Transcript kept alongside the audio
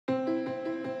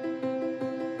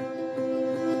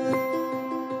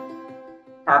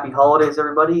Happy holidays,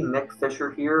 everybody. Nick Fischer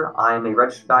here. I'm a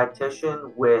registered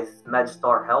dietitian with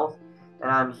MedStar Health, and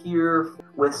I'm here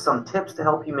with some tips to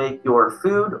help you make your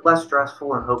food less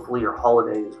stressful and hopefully your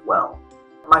holiday as well.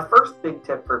 My first big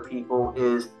tip for people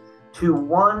is to,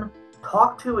 one,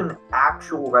 talk to an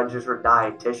actual registered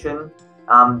dietitian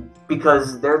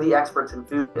because they're the experts in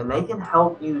food and they can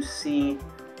help you see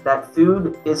that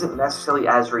food isn't necessarily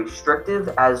as restrictive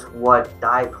as what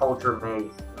diet culture may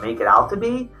make it out to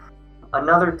be.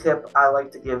 Another tip I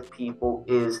like to give people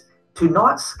is to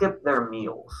not skip their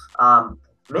meals.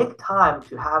 Make time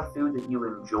to have food that you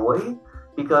enjoy,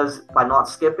 because by not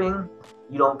skipping,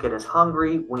 you don't get as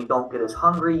hungry. When you don't get as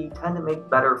hungry, you tend to make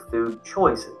better food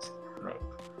choices.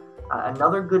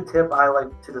 Another good tip I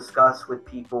like to discuss with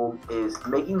people is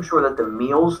making sure that the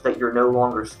meals that you're no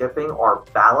longer skipping are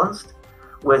balanced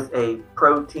with a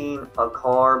protein, a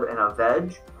carb, and a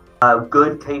veg. A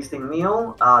good tasting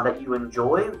meal that you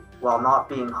enjoy while not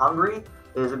being hungry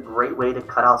is a great way to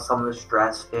cut out some of the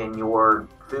stress in your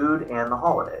food and the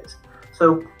holidays.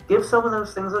 So give some of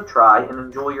those things a try and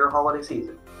enjoy your holiday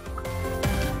season.